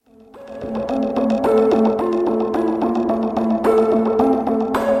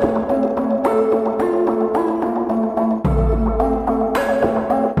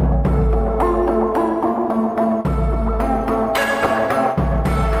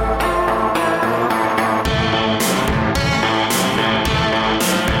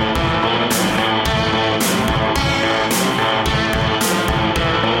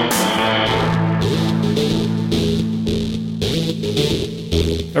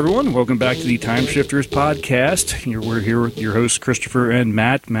Everyone, welcome back to the Time Shifters podcast. We're here with your hosts, Christopher and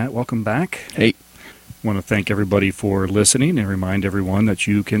Matt. Matt, welcome back. Hey. I want to thank everybody for listening and remind everyone that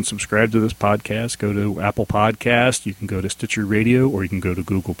you can subscribe to this podcast. Go to Apple Podcast, you can go to Stitcher Radio, or you can go to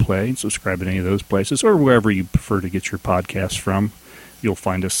Google Play and subscribe at any of those places, or wherever you prefer to get your podcasts from. You'll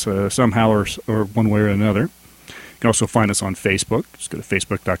find us somehow or one way or another. You can also find us on Facebook. Just go to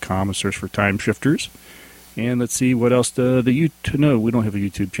facebook.com and search for Time Shifters. And let's see, what else no, we don't have a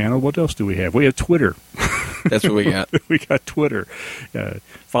YouTube channel. What else do we have? We have Twitter. That's what we got. We got Twitter.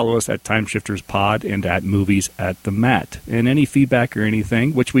 Follow us at TimeshiftersPod and at Movies at the Mat. And any feedback or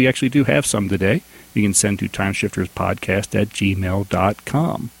anything, which we actually do have some today, you can send to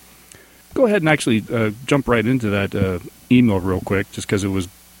timeshifterspodcast@gmail.com. Go ahead and actually jump right into that email real quick, just because it was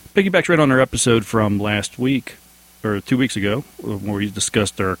piggybacks right on our episode from last week, or 2 weeks ago, where we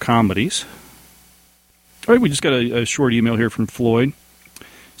discussed our comedies. All right, we just got a short email here from Floyd. It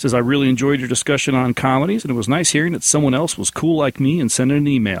says, I really enjoyed your discussion on comedies, and it was nice hearing that someone else was cool like me and sent an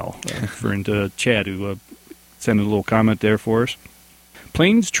email. Referring to Chad, who sent a little comment there for us.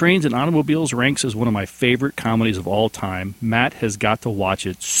 Planes, Trains, and Automobiles ranks as one of my favorite comedies of all time. Matt has got to watch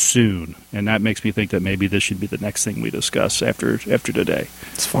it soon, and that makes me think that maybe this should be the next thing we discuss after today.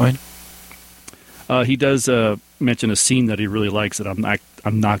 It's fine. He does mention a scene that he really likes that I'm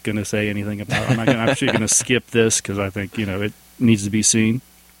not going to say anything about. I'm actually going to skip this because I think it needs to be seen.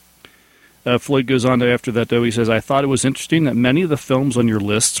 Floyd goes on to, after that, though, he says, I thought it was interesting that many of the films on your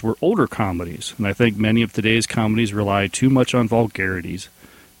lists were older comedies, and I think many of today's comedies rely too much on vulgarities.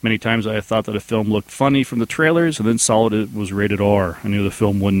 Many times I thought that a film looked funny from the trailers and then saw it was rated R. I knew the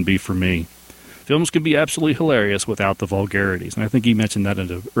film wouldn't be for me. Films can be absolutely hilarious without the vulgarities, and I think he mentioned that in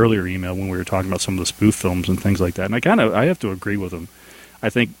an earlier email when we were talking about some of the spoof films and things like that, and I have to agree with him. I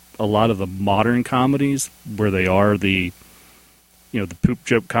think a lot of the modern comedies, where they are the poop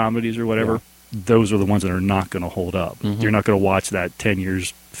joke comedies or whatever, those are the ones that are not going to hold up. Mm-hmm. You're not going to watch that 10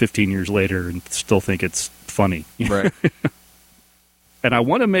 years, 15 years later and still think it's funny. Right. And I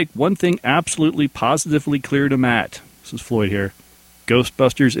want to make one thing absolutely positively clear to Matt. This is Floyd here.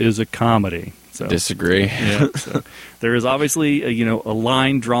 Ghostbusters is a comedy. So, disagree. Yeah, so there is obviously a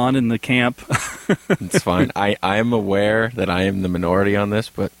line drawn in the camp. It's fine. I am aware that I am the minority on this,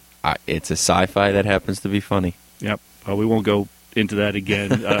 but it's a sci-fi that happens to be funny. Yep. Well, we won't go into that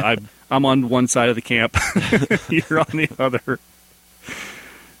again. I'm on one side of the camp. You're on the other.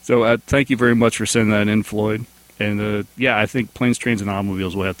 So thank you very much for sending that in, Floyd. And I think Planes, Trains, and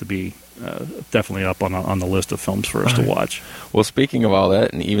Automobiles will have to be definitely up on the list of films for us to watch. Well, speaking of all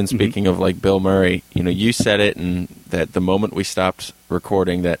that, and even speaking of like Bill Murray, you said it, and that the moment we stopped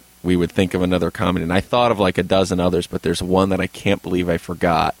recording that we would think of another comedy, and I thought of like a dozen others, but there's one that I can't believe I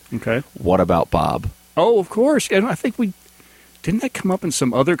forgot. Okay. What About Bob? Oh, of course. And I think didn't that come up in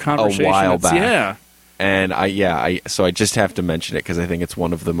some other conversation? A while back. Yeah. And so I just have to mention it because I think it's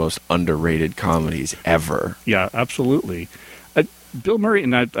one of the most underrated comedies ever. Yeah, absolutely. Bill Murray,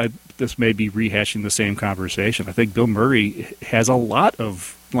 and this may be rehashing the same conversation. I think Bill Murray has a lot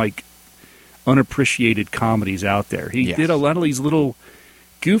of unappreciated comedies out there. He did a lot of these little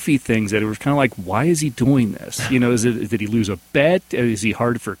goofy things that it was kind of like, why is he doing this? Did he lose a bet? Is he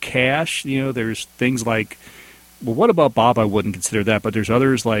hard for cash? There's things like, well, What About Bob? I wouldn't consider that, but there's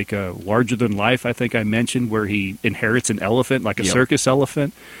others like Larger Than Life, I think I mentioned, where he inherits an elephant, like a circus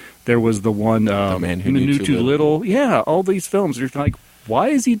elephant. There was the one, The Man Who Knew Too Little. Yeah, all these films. You're like, why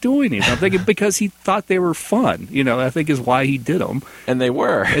is he doing it? I'm thinking because he thought they were fun. I think is why he did them. And they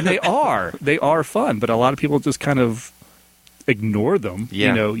were. And they are. They are fun, but a lot of people just kind of ignore them.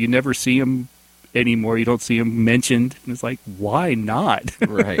 Yeah. You never see them anymore. You don't see them mentioned. And it's like, why not?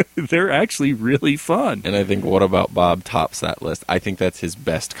 Right. They're actually really fun. And I think What About Bob tops that list. I think that's his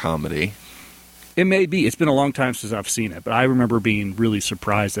best comedy. It may be. It's been a long time since I've seen it, but I remember being really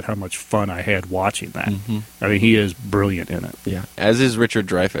surprised at how much fun I had watching that. Mm-hmm. I mean, he is brilliant in it. Yeah. As is Richard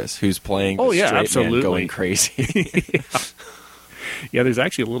Dreyfuss, who's playing the straight man going crazy. Yeah, there's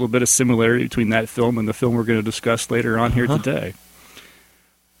actually a little bit of similarity between that film and the film we're going to discuss later on here today.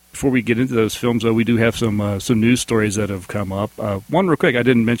 Before we get into those films, though, we do have some news stories that have come up. One real quick, I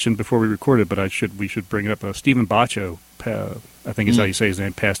didn't mention before we recorded, but we should bring it up. Stephen Baccio, I think is how you say his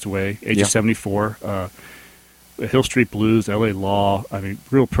name, passed away, age of 74. Hill Street Blues, L.A. Law. I mean,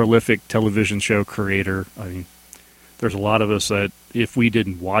 real prolific television show creator. I mean, there's a lot of us that if we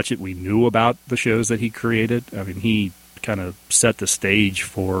didn't watch it, we knew about the shows that he created. I mean, he kind of set the stage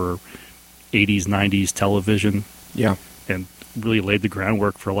for 80s, 90s television. Yeah. And really laid the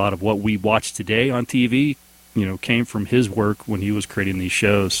groundwork for a lot of what we watch today on TV came from his work when he was creating these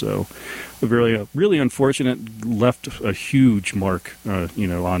shows. So, really unfortunate. Left a huge mark,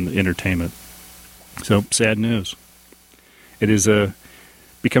 on entertainment. So sad news. It is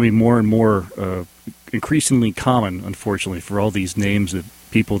becoming more and more increasingly common, unfortunately, for all these names of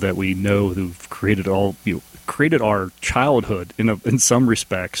people that we know who've created our childhood in some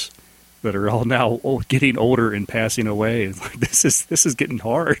respects, that are all now getting older and passing away. It's like, this is getting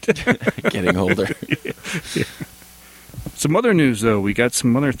hard. Getting older. Yeah. Some other news, though. We got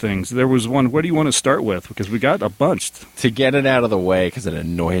some other things. There was one. What do you want to start with? Because we got a bunch. To get it out of the way, because it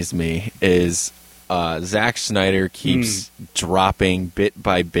annoys me, is Zack Snyder keeps dropping bit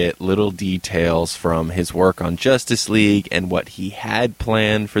by bit little details from his work on Justice League and what he had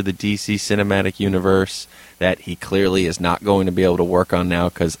planned for the DC Cinematic Universe that he clearly is not going to be able to work on now,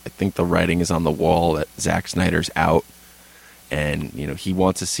 because I think the writing is on the wall that Zack Snyder's out. And, he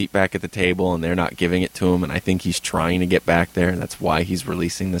wants a seat back at the table, and they're not giving it to him, and I think he's trying to get back there, and that's why he's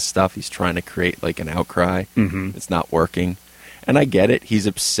releasing this stuff. He's trying to create, like, an outcry. Mm-hmm. It's not working. And I get it. He's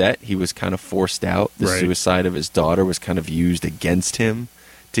upset. He was kind of forced out. The suicide of his daughter was kind of used against him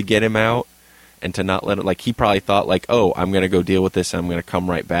to get him out and to not let it, like, he probably thought, like, oh, I'm going to go deal with this, and I'm going to come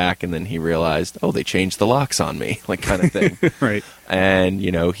right back, and then he realized, oh, they changed the locks on me, like, kind of thing. Right. And,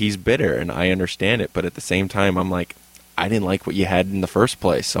 he's bitter, and I understand it, but at the same time, I'm like, I didn't like what you had in the first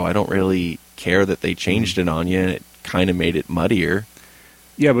place, so I don't really care that they changed it on you, and it kind of made it muddier.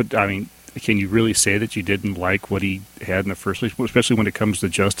 Yeah, but, I mean, can you really say that you didn't like what he had in the first place, especially when it comes to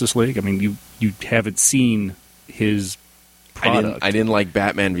Justice League? I mean, you haven't seen his product. I didn't like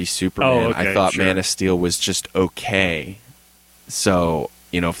Batman v Superman. Oh, okay, I thought sure. Man of Steel was just okay. So,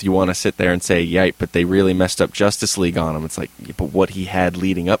 if you want to sit there and say, yeah, but they really messed up Justice League on him, it's like, yeah, but what he had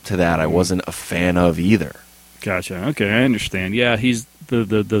leading up to that, I wasn't a fan of either. Gotcha. Okay, I understand. Yeah, he's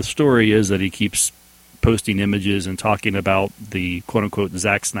the story is that he keeps posting images and talking about the quote-unquote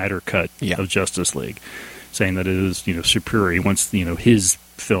Zack Snyder cut of Justice League, saying that it is, superior. He wants, his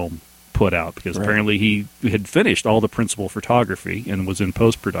film put out, because apparently he had finished all the principal photography and was in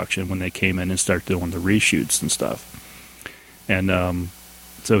post-production when they came in and started doing the reshoots and stuff. And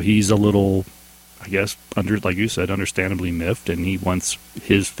so he's a little, I guess, like you said, understandably miffed, and he wants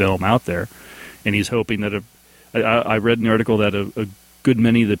his film out there. And he's hoping that I read an article that a good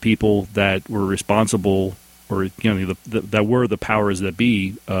many of the people that were responsible, or that were the powers that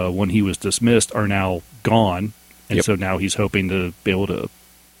be when he was dismissed, are now gone, and so now he's hoping to be able to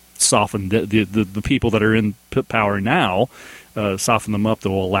soften the people that are in power now, soften them up that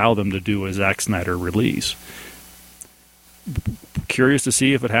will allow them to do a Zack Snyder release. Curious to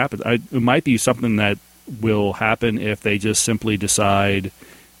see if it happens. It might be something that will happen if they just simply decide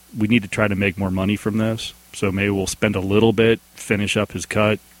we need to try to make more money from this. So maybe we'll spend a little bit, finish up his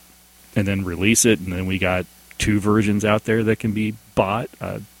cut, and then release it, and then we got 2 versions out there that can be bought,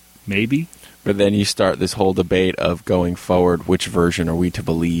 maybe. But then you start this whole debate of going forward, which version are we to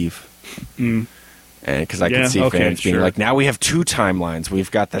believe? And because I can see fans being like, now we have 2 timelines.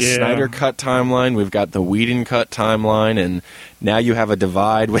 We've got the Snyder cut timeline, we've got the Whedon cut timeline, and now you have a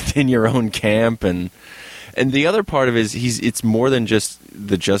divide within your own camp. And the other part of it is it's more than just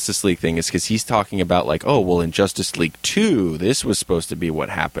the Justice League thing, is because he's talking about, like, oh, well, in Justice League 2, this was supposed to be what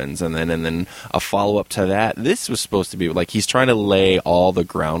happens, and then a follow-up to that, this was supposed to be, like, he's trying to lay all the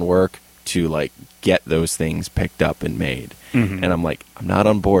groundwork to, like, get those things picked up and made. Mm-hmm. And I'm like, I'm not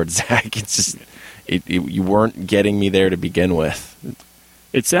on board, Zach. It's just, you weren't getting me there to begin with.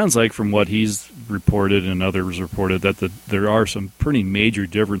 It sounds like, from what he's reported and others reported, that there are some pretty major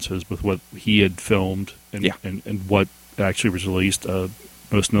differences with what he had filmed and what actually was released.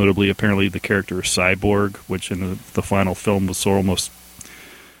 Most notably, apparently, the character Cyborg, which in the final film was almost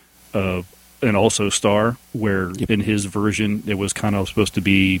an also-star, where in his version it was kind of supposed to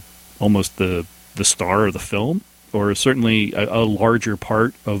be almost the star of the film, or certainly a larger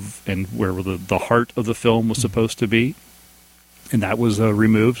part of, and where the heart of the film was supposed to be. And that was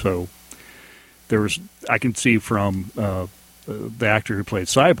removed. So I can see from the actor who played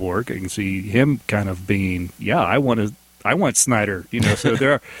Cyborg, I can see him kind of being, I want Snyder. So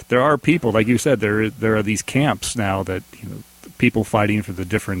there are people, like you said, there are these camps now that people fighting for the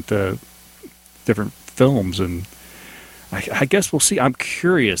different films, and I guess we'll see. I'm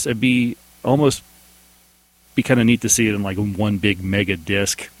curious. It'd be almost be kind of neat to see it in like one big mega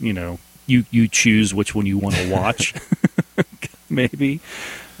disc. You choose which one you want to watch. Maybe.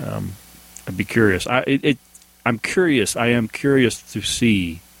 I'd be curious. I'm curious. I am curious to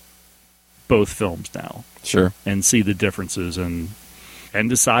see both films now. Sure. And see the differences and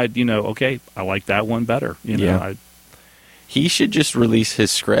decide, okay, I like that one better. He should just release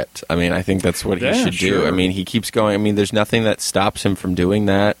his script. I mean, I think that's what he should do. I mean, he keeps going. I mean, there's nothing that stops him from doing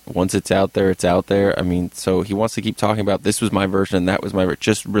that. Once it's out there, it's out there. I mean, so he wants to keep talking about this was my version and that was my version.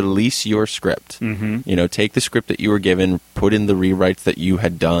 Just release your script. Mm-hmm. Take the script that you were given, put in the rewrites that you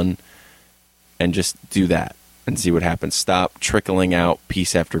had done, and just do that and see what happens. Stop trickling out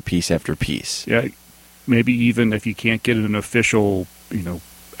piece after piece after piece. Yeah, maybe even if you can't get an official,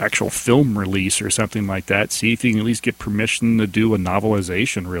 actual film release or something like that, see if you can at least get permission to do a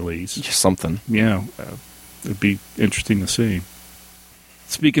novelization release. Just something. Yeah, it'd be interesting to see.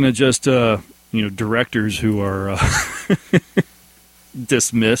 Speaking of just, directors who are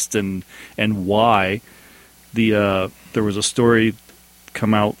dismissed and why, there was a story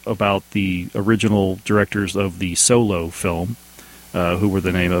come out about the original directors of the Solo film, who were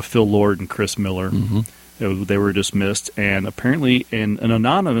the name of Phil Lord and Chris Miller. Mm-hmm. They were dismissed, and apparently an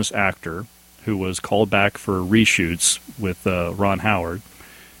anonymous actor who was called back for reshoots with Ron Howard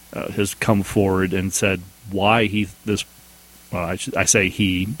has come forward and said why I say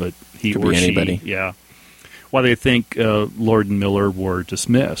he, but he could or be she, anybody. yeah, why they think Lord and Miller were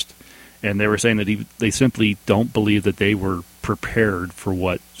dismissed. And they were saying that they simply don't believe that they were prepared for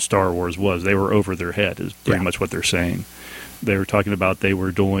what Star Wars was. They were over their head, is pretty much what they're saying. They were talking about they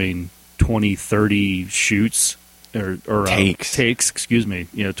were doing 20, 30 shoots or takes, 20,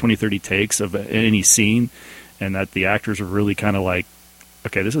 30 takes of any scene, and that the actors were really kind of like,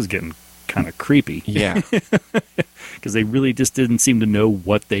 okay, this is getting kind of creepy. Yeah. Because they really just didn't seem to know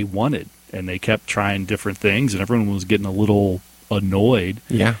what they wanted, and they kept trying different things, and everyone was getting a little annoyed.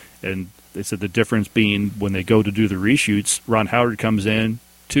 Yeah. And they said the difference being when they go to do the reshoots, Ron Howard comes in,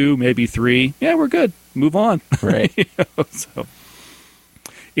 2, maybe 3, yeah, we're good, move on. Right. So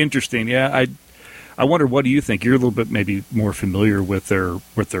interesting. Yeah, I wonder, what do you think? You're a little bit maybe more familiar with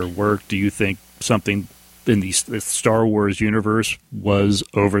their work. Do you think something in the Star Wars universe was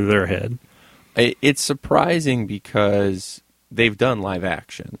over their head? It's surprising because they've done live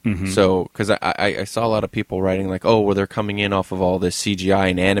action. Mm-hmm. So, because I saw a lot of people writing like, oh, well, they're coming in off of all this CGI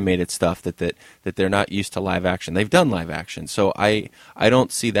and animated stuff that they're not used to live action. They've done live action. So I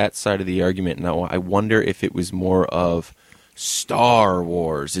don't see that side of the argument. Now, I wonder if it was more of Star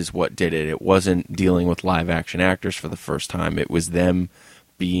Wars is what did it. It wasn't dealing with live action actors for the first time. It was them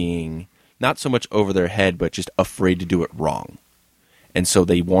being not so much over their head, but just afraid to do it wrong. And so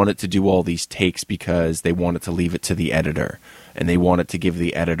they wanted to do all these takes because they wanted to leave it to the editor. And they wanted to give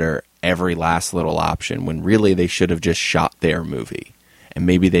the editor every last little option when really they should have just shot their movie. And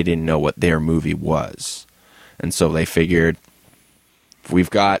maybe they didn't know what their movie was. And so they figured, if we've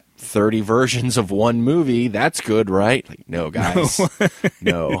got 30 versions of one movie, that's good, right? Like, no, guys.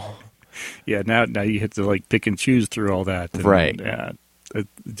 No. Yeah, now you have to like pick and choose through all that. And, right. Yeah, it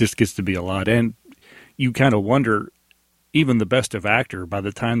just gets to be a lot. And you kind of wonder, even the best of actor, by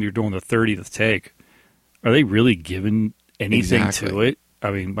the time you're doing the 30th take, are they really giving anything to it?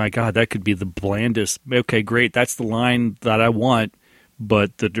 I mean, my God, that could be the blandest. Okay, great, that's the line that I want,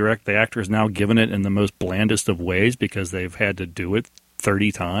 but the actor is now giving it in the most blandest of ways because they've had to do it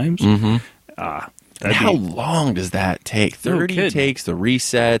 30 times. Mm-hmm. How long does that take? 30 takes, the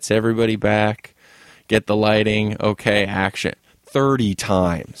resets, everybody back, get the lighting, okay, action. 30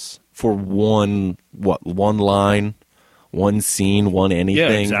 times for one line, one scene, one anything.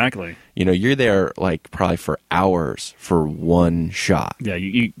 Yeah, exactly. You're there like probably for hours for one shot.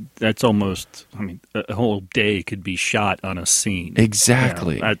 Yeah, that's almost, a whole day could be shot on a scene.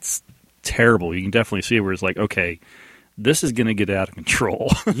 Exactly. That's terrible. You can definitely see where it's like, okay, this is going to get out of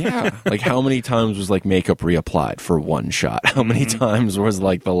control. Yeah. Like how many times was like makeup reapplied for one shot? How many times was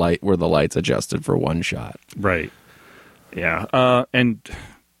like the lights adjusted for one shot? Right. Yeah. And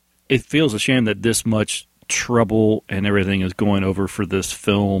it feels a shame that this much trouble and everything is going over for this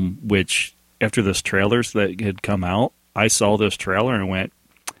film, which after this trailers that had come out, I saw this trailer and went,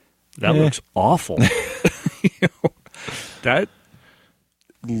 that looks awful. That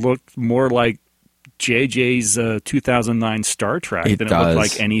looked more like JJ's 2009 Star Trek than it looked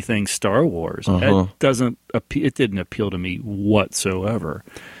like anything Star Wars. It didn't appeal to me whatsoever.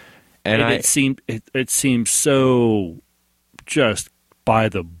 And it seemed so just by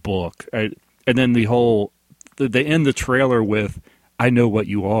the book. And then they end the trailer with "I know what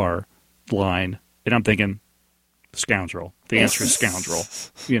you are" line, and I'm thinking, scoundrel. The answer is scoundrel.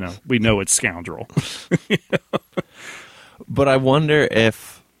 We know it's scoundrel. But I wonder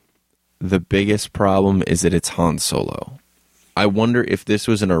if the biggest problem is that it's Han Solo. I wonder if this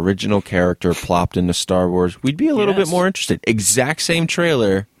was an original character plopped into Star Wars, we'd be a little bit more interested. Exact same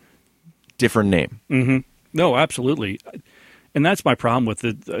trailer, different name. Mm-hmm. No, absolutely. And that's my problem with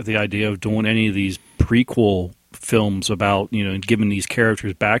the idea of doing any of these prequel films about, giving these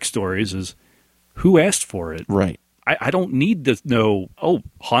characters backstories is who asked for it? Right. I don't need to know,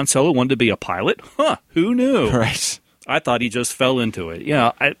 Han Solo wanted to be a pilot? Huh, who knew? Right. I thought he just fell into it.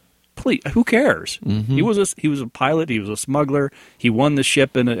 Yeah, please, who cares? Mm-hmm. He was a pilot, he was a smuggler, he won the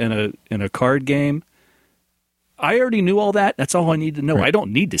ship in a card game. I already knew all that. That's all I need to know. Right. I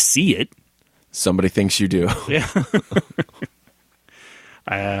don't need to see it. Somebody thinks you do. Yeah.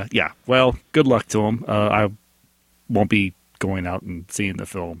 Yeah. Well, good luck to him. I won't be going out and seeing the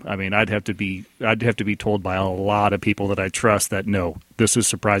film. I mean, I'd have to be told by a lot of people that I trust that no, this is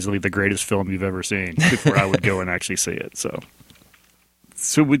surprisingly the greatest film you've ever seen before I would go and actually see it. So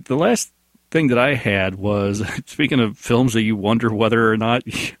the last thing that I had was, speaking of films that you wonder whether or not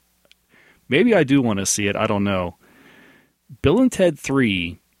maybe I do want to see it. I don't know. Bill and Ted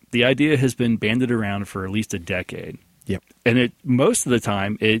 3. The idea has been bandied around for at least a decade. Yep. And most of the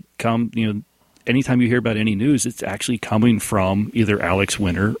time anytime you hear about any news, it's actually coming from either Alex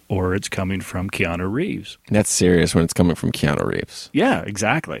Winter or it's coming from Keanu Reeves. That's serious when it's coming from Keanu Reeves. Yeah,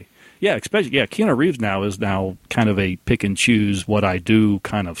 exactly. Yeah, Keanu Reeves is now kind of a pick and choose what I do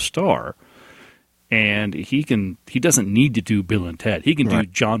kind of star. And he doesn't need to do Bill and Ted. He can do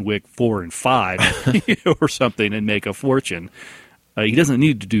John Wick 4 and 5 or something and make a fortune. He doesn't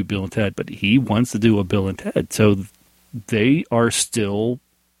need to do Bill and Ted, but he wants to do a Bill and Ted. So they are still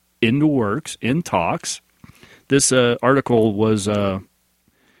in the works, in talks. This article was from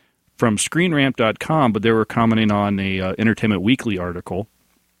ScreenRant.com, but they were commenting on a Entertainment Weekly article.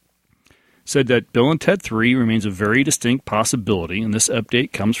 Said that Bill and Ted 3 remains a very distinct possibility, and this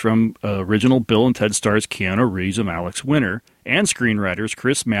update comes from original Bill and Ted stars Keanu Reeves and Alex Winter, and screenwriters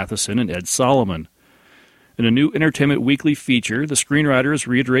Chris Matheson and Ed Solomon. In a new Entertainment Weekly feature, the screenwriters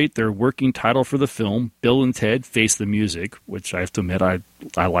reiterate their working title for the film, Bill and Ted Face the Music, which I have to admit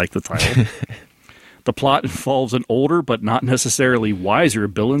I like the title. The plot involves an older but not necessarily wiser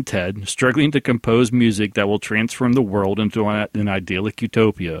Bill and Ted struggling to compose music that will transform the world into an idyllic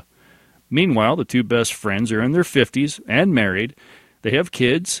utopia. Meanwhile, the two best friends are in their 50s and married. They have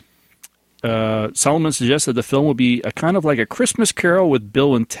kids. Solomon suggests that the film will be a kind of like a Christmas Carol with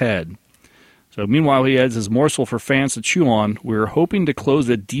Bill and Ted. So meanwhile, he adds his morsel for fans to chew on. We're hoping to close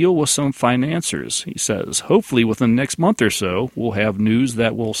a deal with some financiers, he says. Hopefully within the next month or so, we'll have news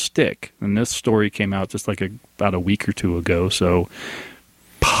that will stick. And this story came out just like about a week or two ago. So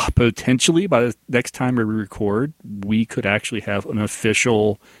potentially by the next time we record, we could actually have an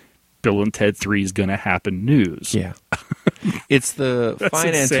official Bill and Ted 3 is going to happen news. Yeah. It's the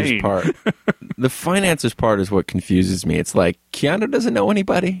finances insane. part. The finances part is what confuses me. It's like, Keanu doesn't know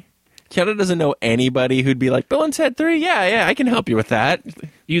anybody. Keanu doesn't know anybody who'd be like, Bill and Ted 3? Yeah, I can help you with that.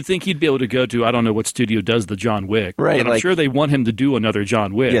 You'd think he'd be able to go to, I don't know what studio does the John Wick. Right. But I'm sure they want him to do another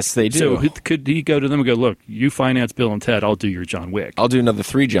John Wick. Yes, they do. So could he go to them and go, look, you finance Bill and Ted, I'll do your John Wick. I'll do another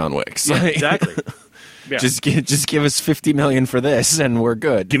 3 John Wicks. Yeah, exactly. Yeah. Just give us $50 million for this, and we're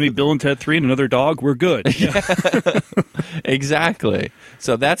good. Give me Bill and Ted 3 and another dog, we're good. Yeah. Exactly.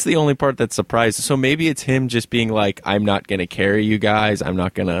 So that's the only part that's surprised. So maybe it's him just being like, I'm not going to carry you guys. I'm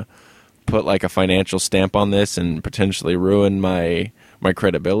not going to put like a financial stamp on this and potentially ruin my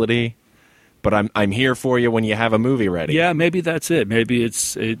credibility. But I'm here for you when you have a movie ready. Yeah, maybe that's it. Maybe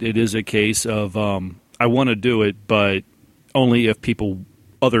it is a case of I want to do it, but only if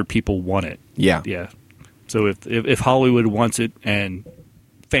other people want it. Yeah. Yeah. So if Hollywood wants it and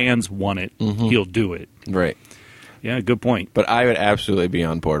fans want it, he'll do it. Right. Yeah, good point. But I would absolutely be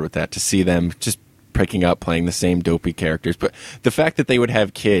on board with that, to see them just picking up playing the same dopey characters. But the fact that they would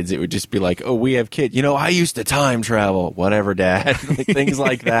have kids, it would just be like, oh, we have kids. I used to time travel. Whatever, Dad. Things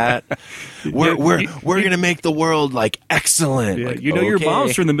like that. We're going to make the world like excellent. Yeah, like, your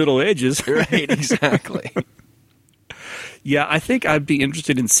mom's from the Middle Ages. Right, exactly. Yeah, I think I'd be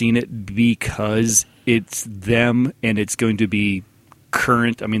interested in seeing it because it's them and it's going to be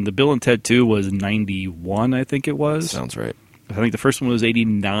current. I mean, the Bill and Ted 2 was 91, I think it was. Sounds right. I think the first one was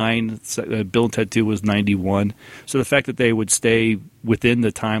 89. Bill and Ted 2 was 91. So the fact that they would stay within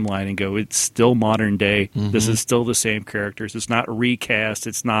the timeline and go, it's still modern day. This is still the same characters. It's not recast.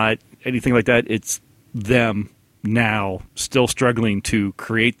 It's not anything like that. It's them now still struggling to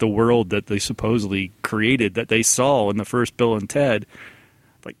create the world that they supposedly created, that they saw in the first Bill and Ted.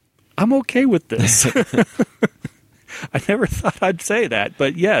 Like, I'm okay with this. I never thought I'd say that,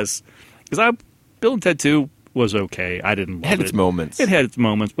 but yes. Because Bill and Ted 2 was okay. I didn't love it. It had its moments. It had its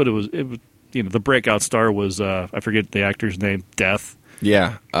moments, but it was the breakout star was, I forget the actor's name, Death.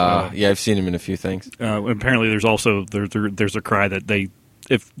 Yeah. I've seen him in a few things. Apparently there's also, there's a cry that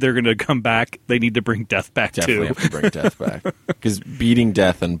if they're going to come back, they need to bring death back Definitely too. have to bring death back. Because beating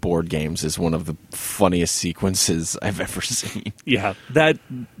death in board games is one of the funniest sequences I've ever seen. Yeah, that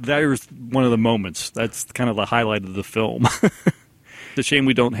was one of the moments. That's kind of the highlight of the film. It's a shame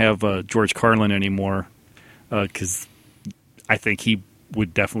we don't have George Carlin anymore, because I think he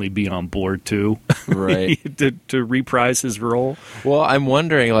would definitely be on board too, Right. to reprise his role. Well, I'm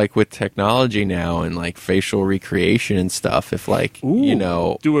wondering, like, with technology now and, like, facial recreation and stuff, if, like, you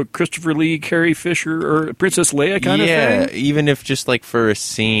know... Do a Christopher Lee, Carrie Fisher, or Princess Leia kind of yeah, thing? even if just, like, for a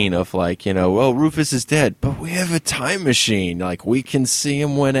scene of, like, you know, well, Rufus is dead, but we have a time machine. Like, we can see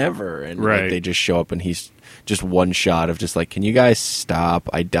him whenever. And Right. like, they just show up and he's just one shot of just, like, can you guys stop?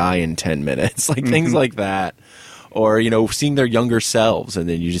 I die in 10 minutes. Like, things like that. Or, you know, seeing their younger selves, and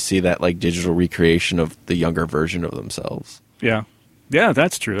then you just see that, like, digital recreation of the younger version of themselves. Yeah. Yeah,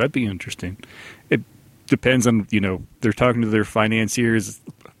 that's true. That'd be interesting. It depends on, you know, they're talking to their financiers.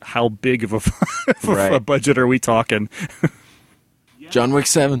 How big of Right. a budget are we talking? John Wick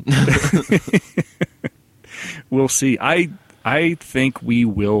 7. We'll see. I think we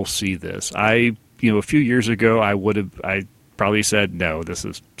will see this. A few years ago, I probably said, no, this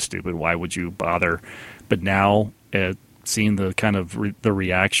is stupid. Why would you bother? But now, seeing the kind of the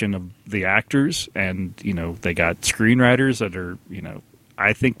reaction of the actors, and, you know, they got screenwriters that are, you know,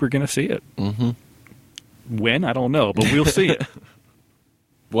 I think we're going to see it. Mm-hmm. When? I don't know, but we'll see it.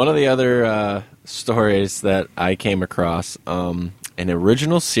 One of the other stories that I came across, an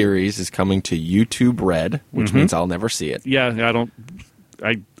original series is coming to YouTube Red, which means I'll never see it. Yeah,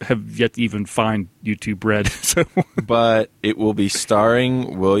 I have yet to even find YouTube Red. So. But it will be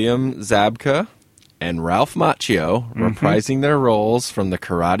starring William Zabka and Ralph Macchio, reprising their roles from The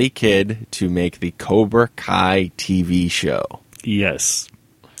Karate Kid to make the Cobra Kai TV show. Yes.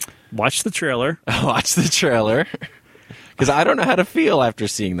 Watch the trailer. Watch the trailer. Because I don't know how to feel after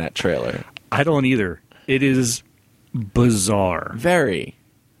seeing that trailer. I don't either. It is bizarre. Very.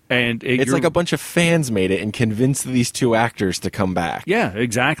 And it's like a bunch of fans made it and convinced these two actors to come back. Yeah,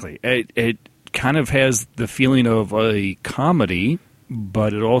 exactly. It kind of has the feeling of a comedy,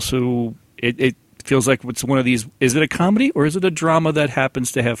 but it also it feels like it's one of these. Is it a comedy or is it a drama that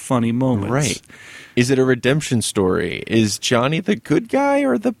happens to have funny moments? Right. Is it a redemption story? Is Johnny the good guy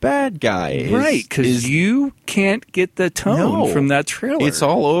or the bad guy? Right, because you can't get the tone from that trailer. It's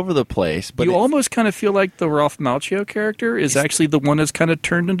all over the place. But you almost kind of feel like the Ralph Macchio character is actually the one that's kind of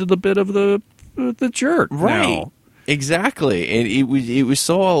turned into the bit of the jerk. Right. Now. Exactly. And it was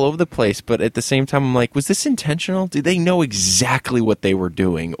so all over the place, but at the same time, I'm like, was this intentional? Did they know exactly what they were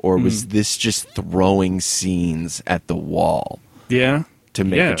doing, or was this just throwing scenes at the wall? Yeah. To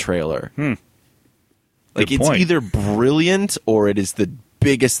make a trailer. Like, Good it's point. either brilliant or it is the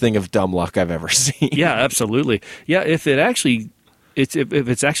biggest thing of dumb luck I've ever seen. Yeah, absolutely. Yeah, if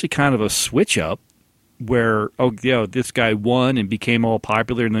it's actually kind of a switch up where, this guy won and became all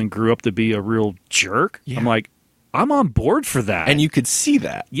popular and then grew up to be a real jerk. Yeah. I'm like, I'm on board for that. And you could see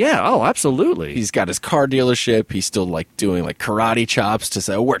that. Yeah, oh, absolutely. He's got his car dealership. He's still, like, doing, like, karate chops to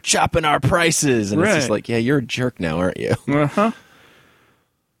say, we're chopping our prices. And it's just like, yeah, you're a jerk now, aren't you? Uh-huh.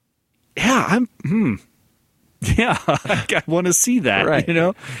 Yeah, Yeah, I want to see that, right. You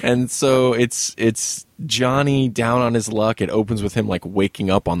know? And so it's Johnny down on his luck. It opens with him, like, waking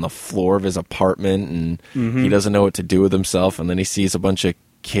up on the floor of his apartment, and he doesn't know what to do with himself, and then he sees a bunch of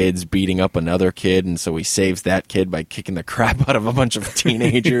kids beating up another kid, and so he saves that kid by kicking the crap out of a bunch of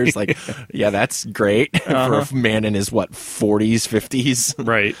teenagers. Like, yeah, that's great for a man in his, 40s, 50s.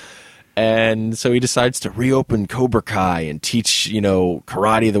 Right. And so he decides to reopen Cobra Kai and teach,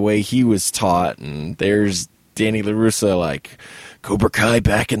 karate the way he was taught. And there's Danny LaRusso, like, Cobra Kai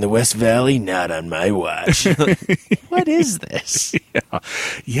back in the West Valley? Not on my watch. What is this?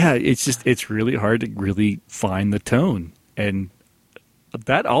 Yeah, it's really hard to really find the tone. And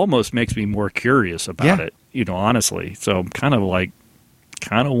that almost makes me more curious about it, honestly. So I'm kind of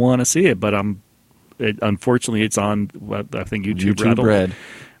want to see it, but unfortunately it's on, I think, YouTube Red.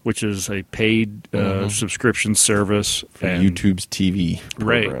 Which is a paid subscription service. For YouTube's TV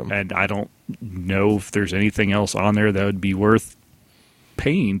program. Right, and I don't know if there's anything else on there that would be worth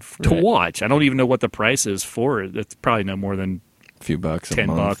paying to watch. I don't even know what the price is for it. It's probably no more than a few bucks a $10,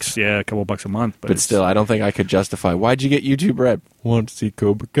 month. yeah, a couple bucks a month. But still, I don't think I could justify, why'd you get YouTube Red? Want to see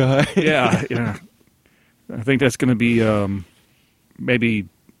Cobra Kai? yeah. I think that's going to be maybe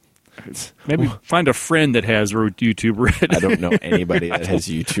find a friend that has YouTube Red. I don't know anybody that has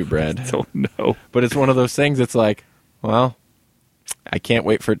YouTube Red. I don't know. But it's one of those things that's like, well, I can't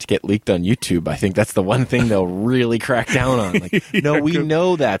wait for it to get leaked on YouTube. I think that's the one thing they'll really crack down on. Like, we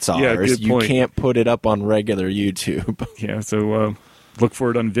know that's ours. Good You point. can't put it up on regular YouTube. Yeah, so look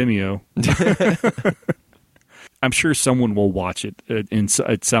for it on Vimeo. I'm sure someone will watch it in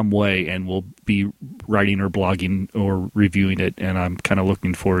some way and will be writing or blogging or reviewing it, and I'm kind of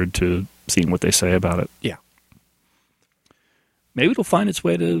looking forward to seeing what they say about it. Yeah. Maybe it'll find its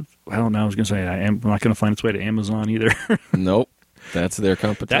way to, I don't know, I was going to say, I'm not going to find its way to Amazon either. Nope. That's their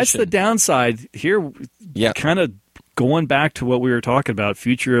competition. That's the downside here. Yeah. Kind of going back to what we were talking about,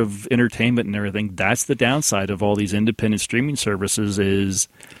 future of entertainment and everything, that's the downside of all these independent streaming services is...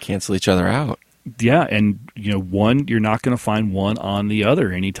 Cancel each other out. Yeah, and one, you're not going to find one on the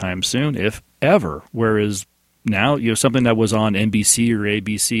other anytime soon, if ever. Whereas now, something that was on NBC or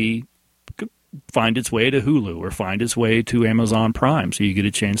ABC could find its way to Hulu or find its way to Amazon Prime, so you get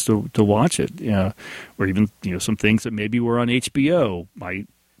a chance to watch it. Or even some things that maybe were on HBO might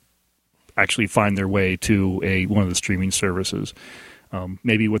actually find their way to one of the streaming services.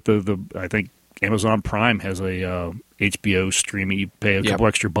 Maybe with the I think Amazon Prime has a HBO streaming. You pay a couple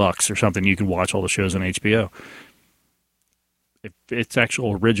extra bucks or something, you can watch all the shows on HBO. If it's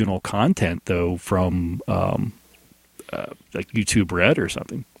actual original content, though, from like YouTube Red or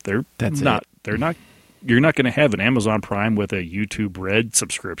something, you're not going to have an Amazon Prime with a YouTube Red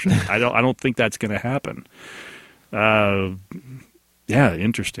subscription. I don't think that's going to happen. Yeah,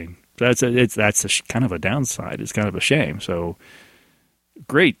 interesting. That's kind of a downside. It's kind of a shame. So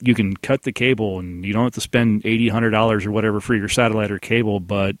great, you can cut the cable and you don't have to spend $80, $100 or whatever for your satellite or cable,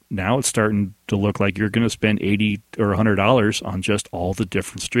 but now it's starting to look like you're going to spend $80 or $100 on just all the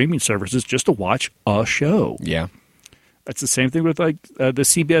different streaming services just to watch a show. Yeah. That's the same thing with the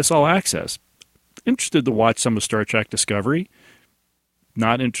CBS All Access. Interested to watch some of Star Trek Discovery.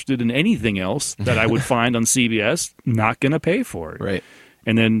 Not interested in anything else that I would find on CBS. Not going to pay for it. Right.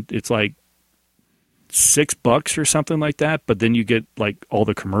 And then it's like $6 or something like that, but then you get like all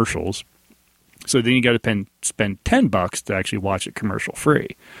the commercials. So then you got to spend $10 to actually watch it commercial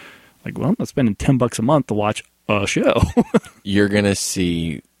free. Like, well, I'm not spending $10 a month to watch a show. You're going to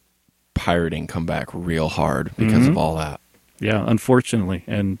see pirating come back real hard because of all that. Yeah, unfortunately.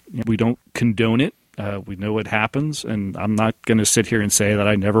 And we don't condone it. We know it happens, and I'm not going to sit here and say that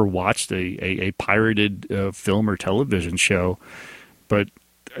I never watched a pirated film or television show, but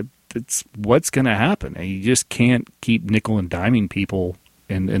it's what's going to happen. And you just can't keep nickel and diming people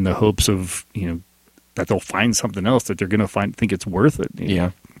in the hopes of, that they'll find something else that they're going to think it's worth it.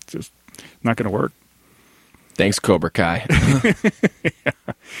 Yeah. It's just not going to work. Thanks, Cobra Kai. Yeah.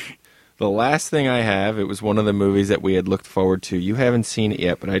 The last thing I have, it was one of the movies that we had looked forward to. You haven't seen it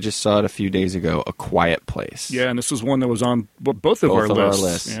yet, but I just saw it a few days ago, A Quiet Place. Yeah, and this was one that was on both of our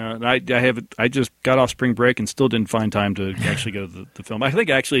lists. Yeah, and I just got off spring break and still didn't find time to actually go to the film. I think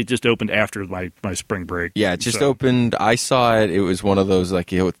actually it just opened after my spring break. Yeah, it just opened. I saw it. It was one of those,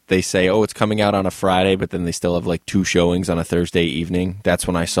 like, they say, it's coming out on a Friday, but then they still have like 2 showings on a Thursday evening. That's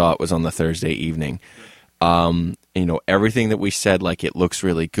when I saw it, was on the Thursday evening. Everything that we said, like, it looks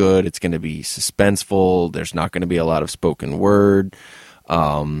really good. It's going to be suspenseful. There's not going to be a lot of spoken word.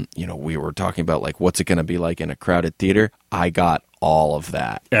 We were talking about, like, what's it going to be like in a crowded theater? I got all of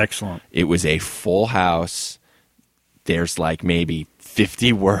that. Excellent. It was a full house. There's, like, maybe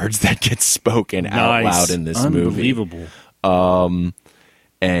 50 words that get spoken out loud in this movie. Unbelievable.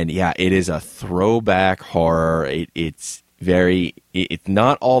 And, yeah, it is a throwback horror. It's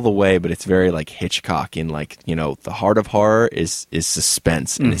not all the way, but it's very like Hitchcock in, like, the heart of horror is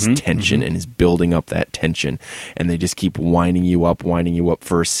suspense and is tension and is building up that tension. And they just keep winding you up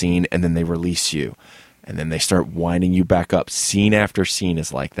for a scene, and then they release you. And then they start winding you back up. Scene after scene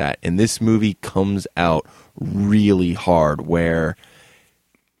is like that. And this movie comes out really hard where,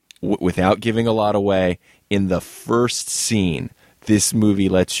 without giving a lot away, in the first scene, this movie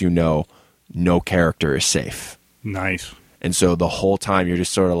lets you know no character is safe. Nice. And so the whole time you're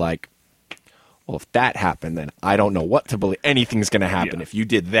just sort of like, well, if that happened, then I don't know what to believe. Anything's going to happen if you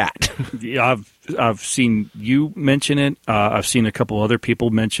did that. Yeah, I've seen you mention it. I've seen a couple other people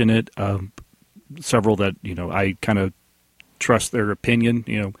mention it. Several that, I kind of trust their opinion.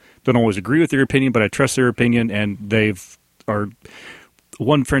 Don't always agree with their opinion, but I trust their opinion. And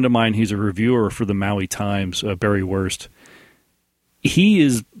one friend of mine, he's a reviewer for the Maui Times, Barry Wurst. He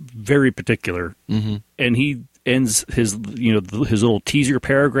is very particular, and he ends his little teaser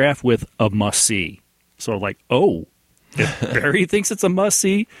paragraph with a must see. So like, if Barry thinks it's a must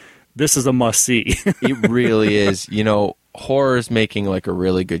see, this is a must see. It really is. Horror is making like a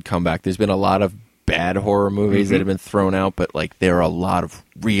really good comeback. There's been a lot of bad horror movies that have been thrown out, but like there are a lot of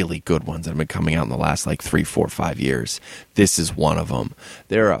really good ones that have been coming out in the last like 3, 4, 5 years. This is one of them.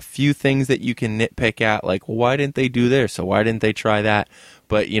 There are a few things that you can nitpick at, like, well, why didn't they do this? So why didn't they try that?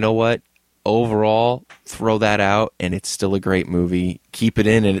 But you know what? overall, throw that out and it's still a great movie. Keep it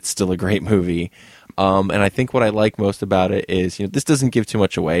in and it's still a great movie. And I think what I like most about it is, this doesn't give too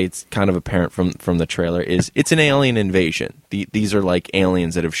much away. It's kind of apparent from the trailer. It's an alien invasion. These are like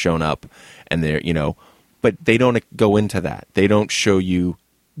aliens that have shown up, and they're but they don't go into that. They don't show you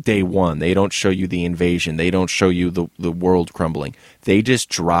day one. They don't show you the invasion. They don't show you the world crumbling. They just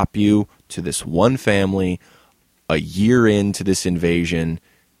drop you to this one family. A year into this invasion,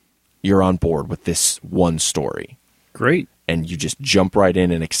 you're on board with this one story. Great. And you just jump right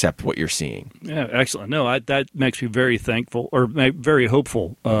in and accept what you're seeing. Yeah, excellent. No, that makes me very thankful, or very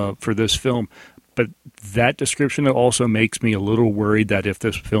hopeful for this film. But that description also makes me a little worried that if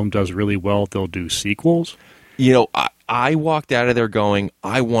this film does really well, they'll do sequels. I walked out of there going,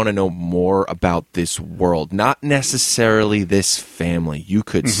 I want to know more about this world, not necessarily this family. You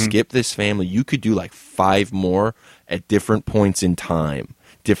could skip this family. You could do like 5 more at different points in time.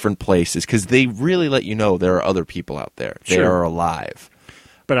 Different places, because they really let you know there are other people out there. They are alive.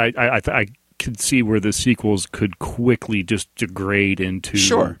 But I could see where the sequels could quickly just degrade into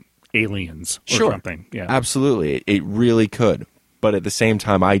aliens or something. Yeah, absolutely. It really could. But at the same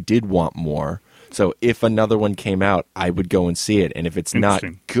time, I did want more. So if another one came out, I would go and see it. And if it's not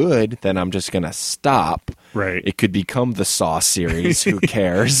good, then I'm just going to stop. Right. It could become the Saw series. Who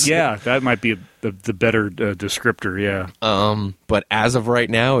cares? Yeah, that might be the better descriptor, yeah. But as of right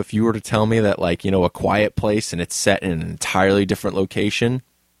now, if you were to tell me that, like, A Quiet Place and it's set in an entirely different location,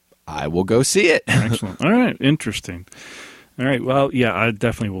 I will go see it. Excellent. All right, interesting. All right, well, yeah, I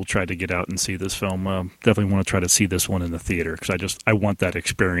definitely will try to get out and see this film. Definitely want to try to see this one in the theater, because I want that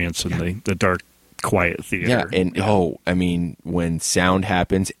experience in the dark, quiet theater. Yeah, and when sound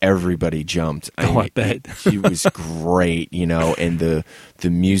happens, everybody jumped. I bet. It was great, and the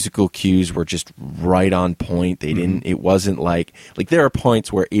musical cues were just right on point. They didn't, it wasn't like there are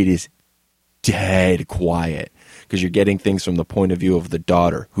points where it is dead quiet, because you're getting things from the point of view of the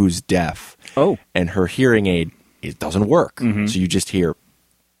daughter who's deaf. Oh. And her hearing aid, it doesn't work. So you just hear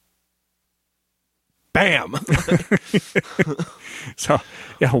bam. So,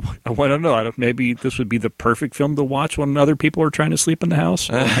 yeah, I want to know. Maybe this would be the perfect film to watch when other people are trying to sleep in the house.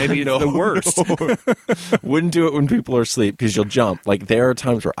 Or maybe it's the worst. No. Wouldn't do it when people are asleep, because you'll jump. Like, there are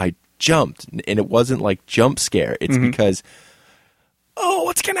times where I jumped, and it wasn't like jump scare. It's because,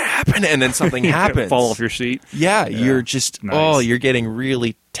 what's going to happen? And then something happens. Fall off your seat. Yeah, you're just, nice. You're getting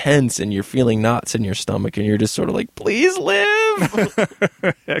really tense, and you're feeling knots in your stomach, and you're just sort of like, please live.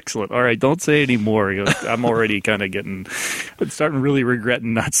 Excellent. All right, don't say any more. I'm already kind of starting really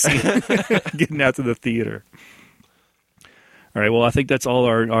regretting not getting out to the theater. All right, well, I think that's all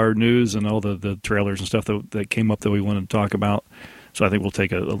our news and all the trailers and stuff that came up that we wanted to talk about. So I think we'll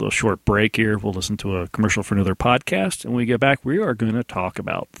take a little short break here. We'll listen to a commercial for another podcast. And when we get back, we are going to talk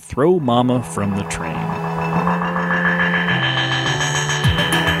about Throw Momma from the Train.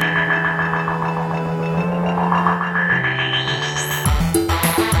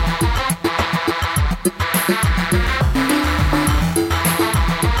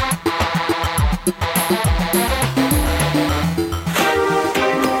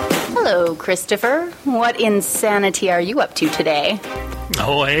 Christopher, what insanity are you up to today?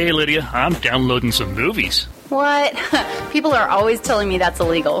 Oh, hey, Lydia. I'm downloading some movies. What? People are always telling me that's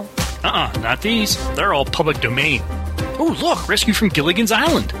illegal. Not these. They're all public domain. Oh, look, Rescue from Gilligan's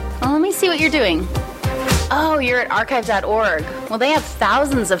Island. Well, let me see what you're doing. Oh, you're at archive.org. Well, they have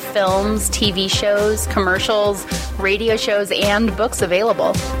thousands of films, TV shows, commercials, radio shows, and books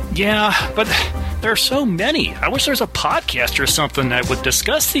available. Yeah, but there are so many. I wish there was a podcast or something that would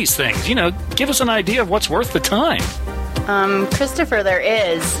discuss these things. Give us an idea of what's worth the time. Christopher, there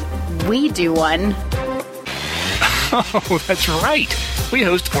is. We do one. Oh, that's right. We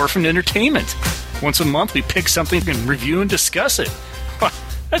host Orphan Entertainment. Once a month, we pick something and review and discuss it.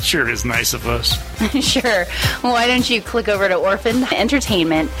 That sure is nice of us. Sure. Why don't you click over to Orphan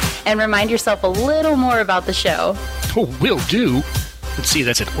Entertainment and remind yourself a little more about the show? Oh, will do. Let's see,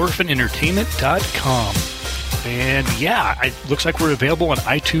 that's at orphanentertainment.com. And yeah, it looks like we're available on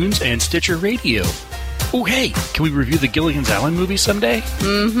iTunes and Stitcher Radio. Oh, hey, can we review the Gilligan's Island movie someday?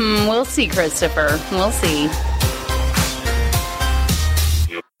 We'll see, Christopher. We'll see.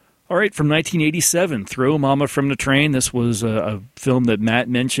 All right, from 1987, Throw Momma from the Train. This was a film that Matt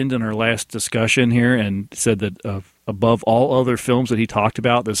mentioned in our last discussion here and said that above all other films that he talked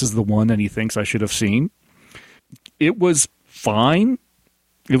about, this is the one that he thinks I should have seen. It was fine.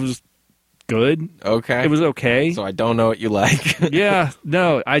 It was good. Okay. It was okay. So I don't know what you like. Yeah,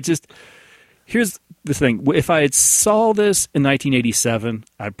 no, here's the thing. If I had saw this in 1987,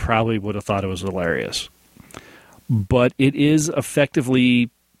 I probably would have thought it was hilarious. But it is effectively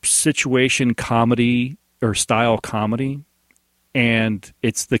situation comedy or style comedy, and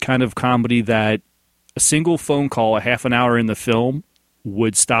it's the kind of comedy that a single phone call, a half an hour in the film,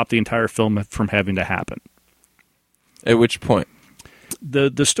 would stop the entire film from having to happen. At which point?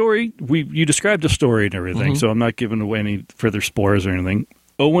 The story, you described the story and everything, so I'm not giving away any further spoilers or anything.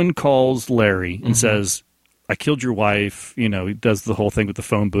 Owen calls Larry and says, I killed your wife. He does the whole thing with the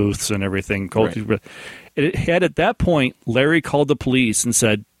phone booths and everything. Right. It had at that point, Larry called the police and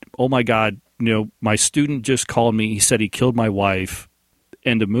said, oh my God, my student just called me. He said he killed my wife.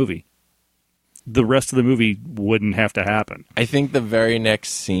 End of movie. The rest of the movie wouldn't have to happen. I think the very next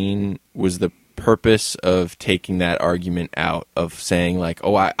scene was the purpose of taking that argument out, of saying like,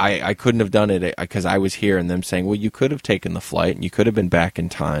 oh, I couldn't have done it because I was here, and them saying, well, you could have taken the flight and you could have been back in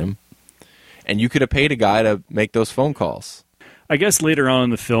time and you could have paid a guy to make those phone calls. I guess later on in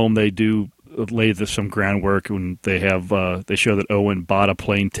the film they do lay some groundwork when they show that Owen bought a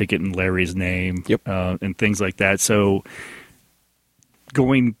plane ticket in Larry's name. Yep. And things like that. So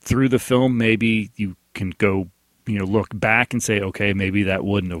going through the film, maybe you can go, look back and say, okay, maybe that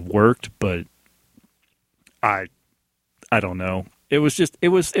wouldn't have worked, but I don't know. It was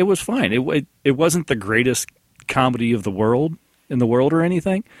fine. It wasn't the greatest comedy of the world or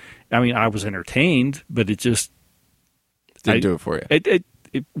anything. I mean, I was entertained, but it just didn't do it for you.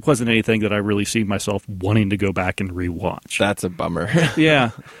 It wasn't anything that I really see myself wanting to go back and rewatch. That's a bummer.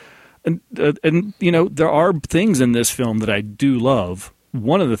 Yeah. And there are things in this film that I do love.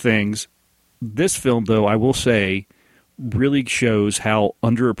 One of the things, this film, though, I will say, really shows how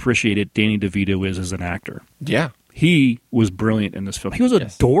underappreciated Danny DeVito is as an actor. Yeah. He was brilliant in this film. He was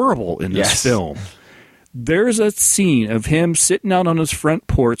adorable in this film. There's a scene of him sitting out on his front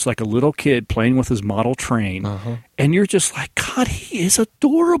porch like a little kid playing with his model train, and you're just like, God, he is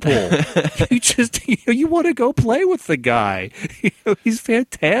adorable. You want to go play with the guy. He's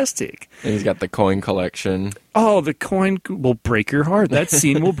fantastic. And he's got the coin collection. Oh, the coin will break your heart. That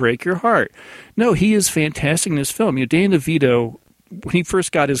scene will break your heart. No, he is fantastic in this film. Danny DeVito, when he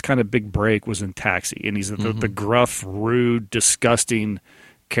first got his kind of big break, was in Taxi, and he's the gruff, rude, disgusting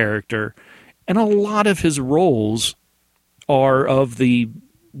character. And a lot of his roles are of the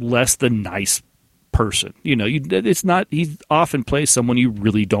less than nice person. It's not. He often plays someone you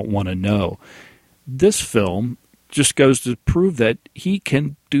really don't want to know. This film just goes to prove that he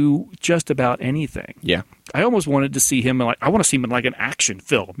can do just about anything. Yeah. I almost wanted to see him I want to see him in like an action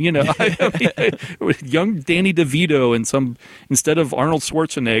film, with young Danny DeVito and instead of Arnold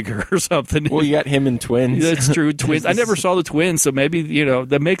Schwarzenegger or something. Well, you got him in Twins. That's true. Twins. I never saw the Twins, so maybe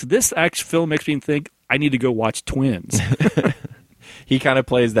this film makes me think I need to go watch Twins. He kind of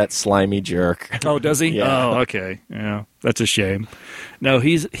plays that slimy jerk. Oh, does he? Yeah. Oh, okay. Yeah, that's a shame. No,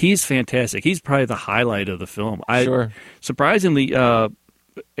 he's fantastic. He's probably the highlight of the film. Sure. Surprisingly,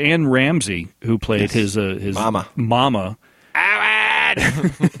 Anne Ramsey, who played his Momma.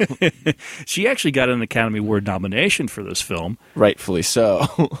 She actually got an Academy Award nomination for this film. Rightfully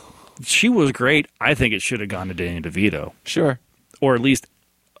so. She was great. I think it should have gone to Danny DeVito. Sure. Or at least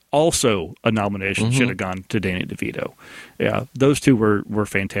also a nomination should have gone to Danny DeVito. Yeah, those two were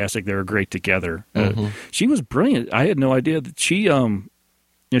fantastic. They were great together. She was brilliant. I had no idea that she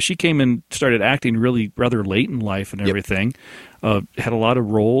she came and started acting really rather late in life and everything. Had a lot of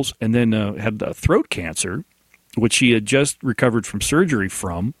roles, and then had throat cancer, which she had just recovered from surgery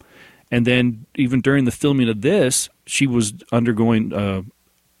from. And then even during the filming of this, she was undergoing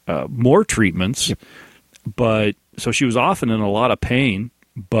more treatments. Yep. But so she was often in a lot of pain.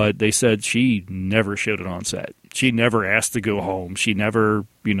 But they said she never showed it on set. She never asked to go home. She never,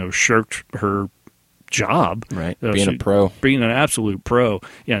 shirked her job. Right, being a pro, being an absolute pro.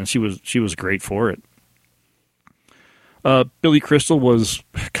 Yeah, and she was great for it. Billy Crystal was,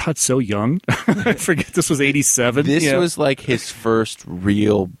 God, so young. I forget this was 87. This was like his first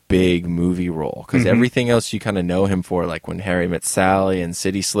real big movie role, because everything else you kind of know him for, like when Harry Met Sally and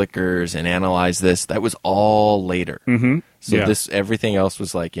City Slickers and Analyze This, that was all later. So everything else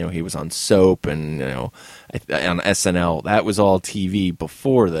was like, he was on Soap and, on SNL. That was all TV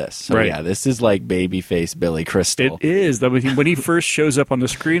before this. So yeah, this is like babyface Billy Crystal. It is. I mean, when he first shows up on the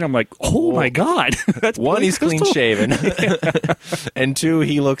screen, I'm like, oh my God. That's one, Billy he's Crystal. clean shaven. And two,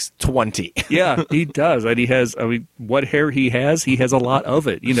 he looks 20. Yeah, he does. And he has, what hair he has a lot of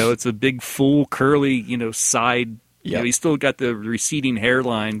it. It's a big, full, curly, side. Yep. He's still got the receding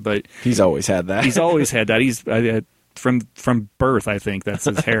hairline, but he's always had that. He's always had that. From birth, I think that's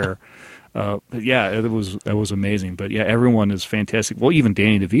his hair. But yeah, it was amazing. But yeah, everyone is fantastic. Well, even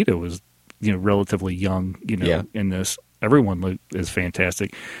Danny DeVito was, relatively young, in this. everyone is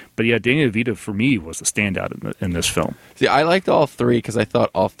fantastic. But yeah, Danny DeVito for me was the standout in this film. See, I liked all three because I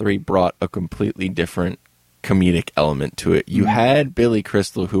thought all three brought a completely different comedic element to it. You had Billy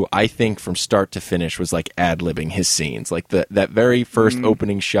Crystal, who I think from start to finish was like ad-libbing his scenes. Like that very first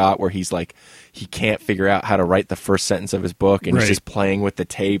opening shot where he's like, he can't figure out how to write the first sentence of his book, and he's just playing with the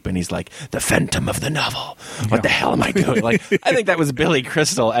tape, and he's like, the phantom of the novel. What the hell am I doing? Like, I think that was Billy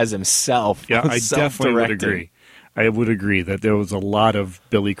Crystal as himself. Yeah, I definitely would agree. I would agree that there was a lot of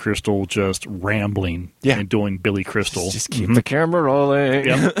Billy Crystal just rambling and doing Billy Crystal. Just keep the camera rolling.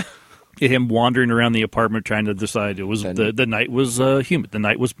 Yep. Him wandering around the apartment trying to decide it was the night was humid, the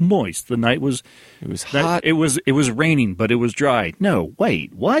night was moist, the night was hot. It was raining, but it was dry. No,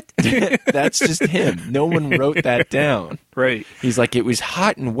 wait, what? That's just him. No one wrote that down. Right. He's like, it was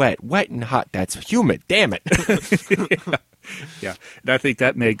hot and wet and hot. That's humid. Damn it. Yeah. And I think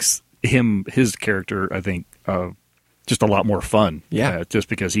that makes his character, I think, just a lot more fun. Yeah. Just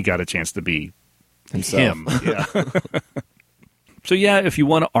because he got a chance to be himself. Him. Yeah. So, yeah, if you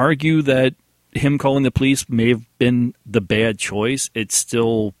want to argue that him calling the police may have been the bad choice, it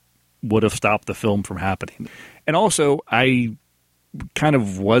still would have stopped the film from happening. And also, I kind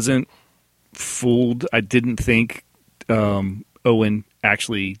of wasn't fooled. I didn't think Owen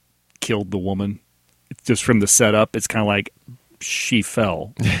actually killed the woman. Just from the setup, it's kind of like she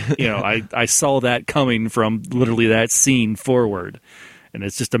fell. I saw that coming from literally that scene forward. And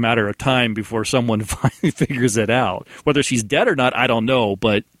it's just a matter of time before someone finally figures it out. Whether she's dead or not, I don't know,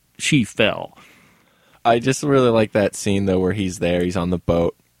 but she fell. I just really like that scene, though, where he's there, he's on the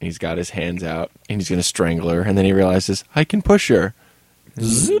boat, he's got his hands out, and he's going to strangle her, and then he realizes, I can push her.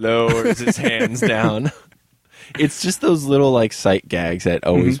 Lowers his hands down. It's just those little, like, sight gags that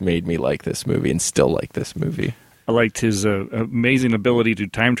always made me like this movie and still like this movie. I liked his amazing ability to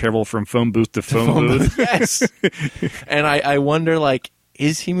time travel from phone booth to phone booth. Yes. And I wonder, like,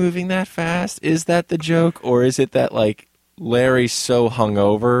 is he moving that fast? Is that the joke? Or is it that, like, Larry's so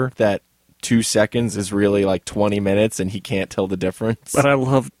hungover that 2 seconds is really like 20 minutes and he can't tell the difference? But I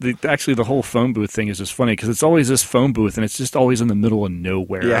love, the whole phone booth thing is just funny because it's always this phone booth and it's just always in the middle of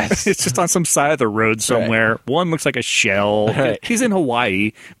nowhere. Yes. It's just on some side of the road somewhere. Right. One looks like a shell. Right. He's in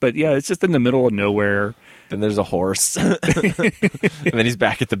Hawaii, but yeah, it's just in the middle of nowhere. Then there's a horse. And then he's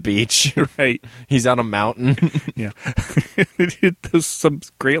back at the beach. Right. He's on a mountain. Yeah. There's some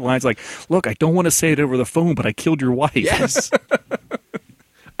great lines like, look, I don't want to say it over the phone, but I killed your wife. Yes.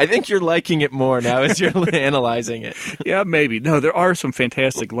 I think you're liking it more now as you're analyzing it. Yeah, maybe. No, there are some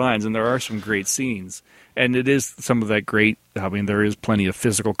fantastic lines and there are some great scenes. And it is some of that great, I mean, there is plenty of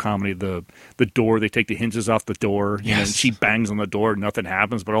physical comedy. The door, they take the hinges off the door. Yes. And she bangs on the door, nothing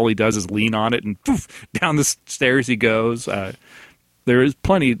happens, but all he does is lean on it and poof, down the stairs he goes. There is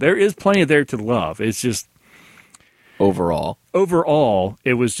plenty there to love. It's just... Overall,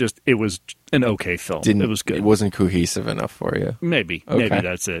 it was an okay film. It was good. It wasn't cohesive enough for you. Maybe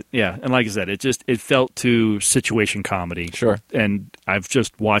that's it. Yeah, and like I said, it felt to situation comedy. Sure. And I've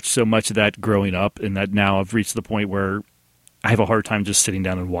just watched so much of that growing up, and that now I've reached the point where I have a hard time just sitting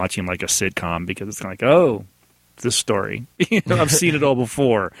down and watching like a sitcom because it's kind of like, oh, this story, I've seen it all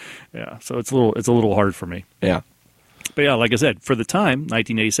before. Yeah, so it's a little hard for me. Yeah. But yeah, like I said, for the time,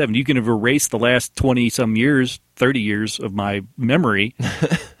 1987, you can have erased the last 20-some years, 30 years of my memory.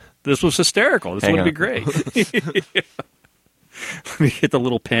 This was hysterical. This would be great. Let me get the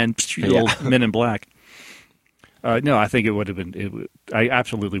little pen, little Men in Black. No, I think it would have been. I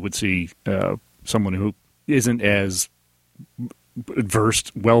absolutely would see someone who isn't as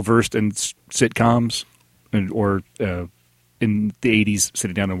well versed in sitcoms or in the 80s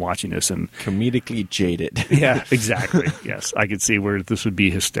sitting down and watching this and comedically jaded. Yeah, exactly. Yes, I could see where this would be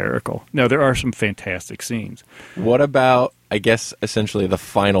hysterical. No, there are some fantastic scenes. What about, I guess, essentially the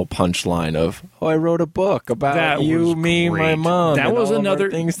final punchline of, I wrote a book about you, me, my mom. That was another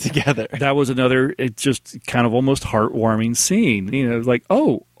things together. That was another, it just kind of almost heartwarming scene. Like,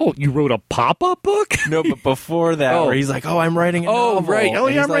 oh, you wrote a pop-up book? No, but before that, where he's like, I'm writing a novel. Oh, right. Oh,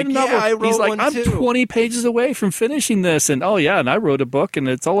 yeah, I'm writing a novel. Yeah, I wrote he's like, one I'm too. 20 pages away from finishing this, and and I wrote a book, and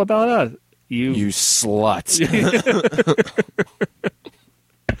it's all about us. You slut.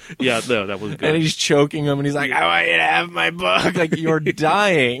 Yeah, no, that was good. And he's choking him, and he's like, I want you to have my book. Like, you're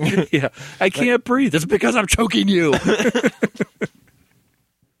dying. Yeah, I can't breathe. It's because I'm choking you.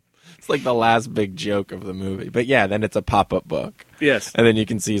 It's like the last big joke of the movie. But yeah, then it's a pop-up book. Yes. And then you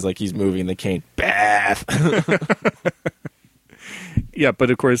can see he's moving the cane. Beth. Yeah, but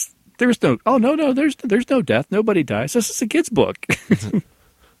of course, there's no death. Nobody dies. This is a kid's book.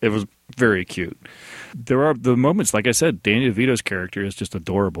 It was very cute. There are the moments, like I said, Danny DeVito's character is just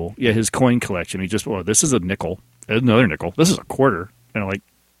adorable. Yeah, his coin collection. This is a nickel. another nickel. This is a quarter. And I'm like,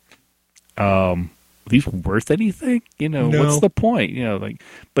 are these worth anything? No. What's the point?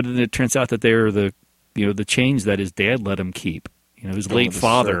 But then it turns out that they're the change that his dad let him keep. His late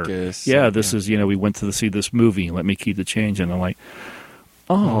father. Circus, this is, we went to see this movie and let me keep the change. And I'm like,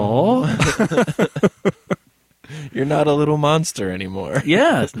 oh. You're not a little monster anymore.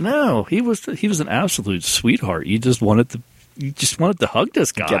 Yeah, no, he was an absolute sweetheart. You just wanted to hug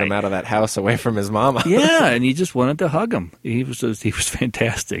this guy, get him out of that house away from his mama. Yeah, and you just wanted to hug him. He was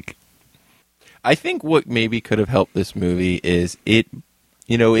fantastic. I think what maybe could have helped this movie is it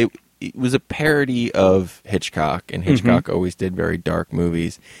was a parody of Hitchcock, and Hitchcock always did very dark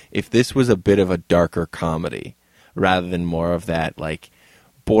movies. If this was a bit of a darker comedy rather than more of that like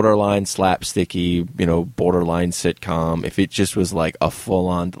borderline slapsticky, borderline sitcom, if it just was like a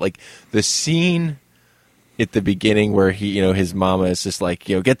full-on, like the scene at the beginning where he, his mama is just like,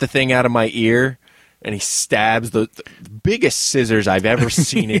 get the thing out of my ear, and he stabs the biggest scissors I've ever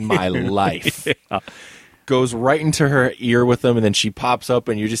seen in my life. Yeah. Goes right into her ear with them, and then she pops up,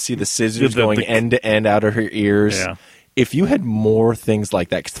 and you just see the scissors going end to end out of her ears. Yeah. If you had more things like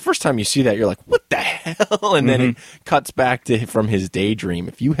that, because the first time you see that, you're like, what the hell? And then it cuts back to from his daydream.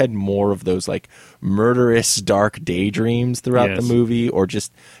 If you had more of those like murderous, dark daydreams throughout the movie, or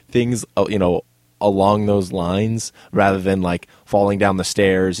just things, along those lines, rather than like falling down the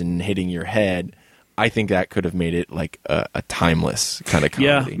stairs and hitting your head, I think that could have made it like a timeless kind of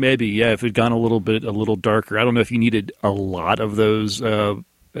comedy. Yeah, maybe. Yeah, if it had gone a little darker. I don't know if you needed a lot of those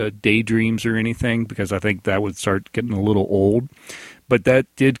daydreams or anything, because I think that would start getting a little old. But that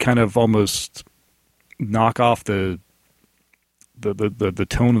did kind of almost knock off the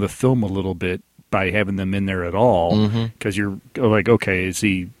tone of the film a little bit by having them in there at all, because you're like, okay, is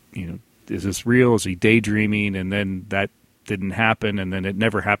he, is this real? Is he daydreaming? And then that didn't happen, and then it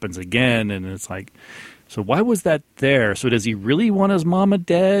never happens again, and it's like, so why was that there? So does he really want his mama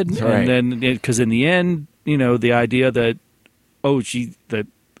dead? Right. And then, because in the end, the idea that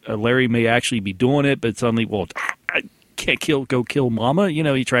Larry may actually be doing it, but suddenly, well, I can't go kill mama.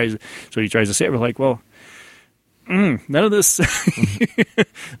 He tries to say it. We're like, well, none of this.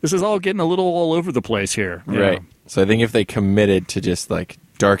 This is all getting a little all over the place here. Right. So I think if they committed to just like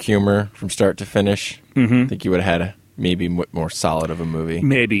dark humor from start to finish, I think you would have had maybe more solid of a movie.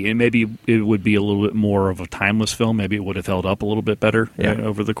 Maybe it would be a little bit more of a timeless film. Maybe it would have held up a little bit better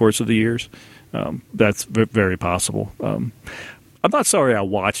over the course of the years. That's very possible. I'm not sorry I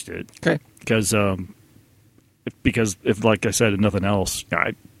watched it. Okay. Because if like I said, if nothing else,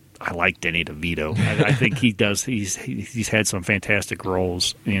 I like Danny DeVito. I think he does. He's had some fantastic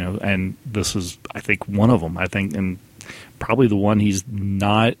roles, and this is, I think, one of them. I think, and probably the one he's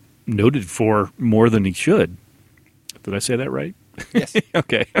not noted for more than he should. Did I say that right? Yes.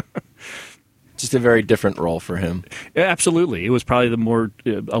 Okay. Just a very different role for him. Yeah, absolutely. It was probably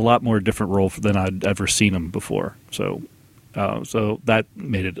a lot more different role than I'd ever seen him before. So that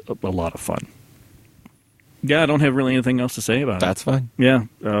made it a lot of fun. Yeah, I don't have really anything else to say about it. That's fine. Yeah.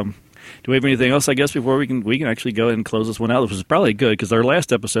 Do we have anything else, I guess, before we can actually go ahead and close this one out? This was probably good, because our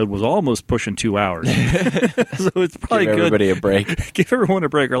last episode was almost pushing 2 hours. So it's probably Give everybody a break. Give everyone a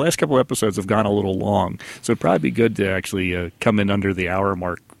break. Our last couple of episodes have gone a little long, so it'd probably be good to actually come in under the hour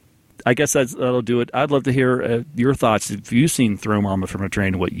mark. I guess that'll do it. I'd love to hear your thoughts. If you've seen Throw Mama from a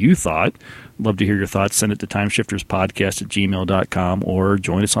Train, what you thought. I'd love to hear your thoughts. Send it to timeshifterspodcast@gmail.com, or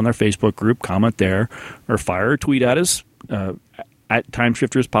join us on our Facebook group, comment there, or fire a tweet at us at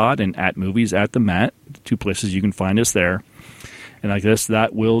TimeshiftersPod and at Movies at the Mat, 2 places you can find us there. And I guess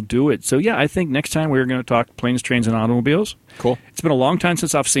that will do it. So, yeah, I think next time we're going to talk planes, trains, and automobiles. Cool. It's been a long time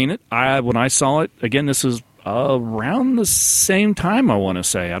since I've seen it. When I saw it, again, this is around the same time, I want to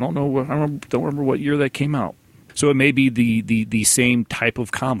say. I don't remember what year that came out. So it may be the same type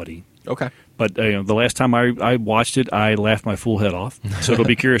of comedy. Okay. But the last time I watched it, I laughed my full head off. So it'll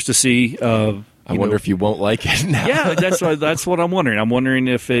be curious to see. I wonder if you won't like it now. Yeah, that's what I'm wondering. I'm wondering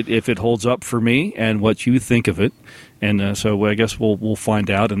if it holds up for me and what you think of it. And so I guess we'll find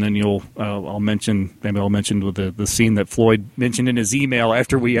out, and then I'll mention with the scene that Floyd mentioned in his email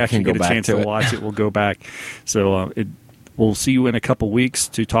after we actually get a chance to watch it. We'll go back. So we'll see you in a couple weeks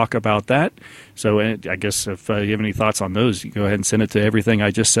to talk about that. So I guess if you have any thoughts on those, you go ahead and send it to everything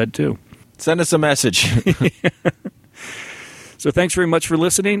I just said too. Send us a message. So thanks very much for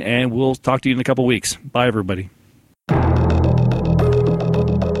listening, and we'll talk to you in a couple weeks. Bye, everybody.